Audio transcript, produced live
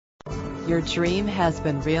Your dream has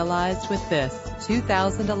been realized with this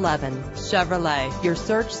 2011 Chevrolet. Your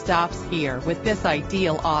search stops here with this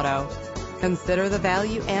ideal auto. Consider the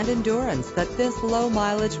value and endurance that this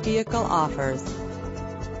low-mileage vehicle offers.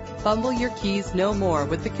 Fumble your keys no more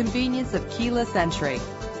with the convenience of keyless entry.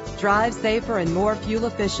 Drive safer and more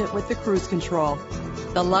fuel-efficient with the cruise control.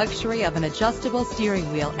 The luxury of an adjustable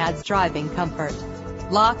steering wheel adds driving comfort.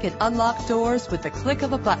 Lock and unlock doors with the click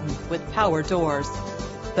of a button with power doors.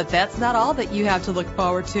 But that's not all that you have to look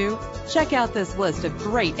forward to. Check out this list of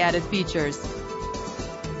great added features.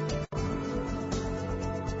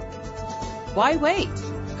 Why wait?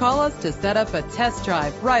 Call us to set up a test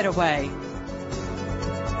drive right away.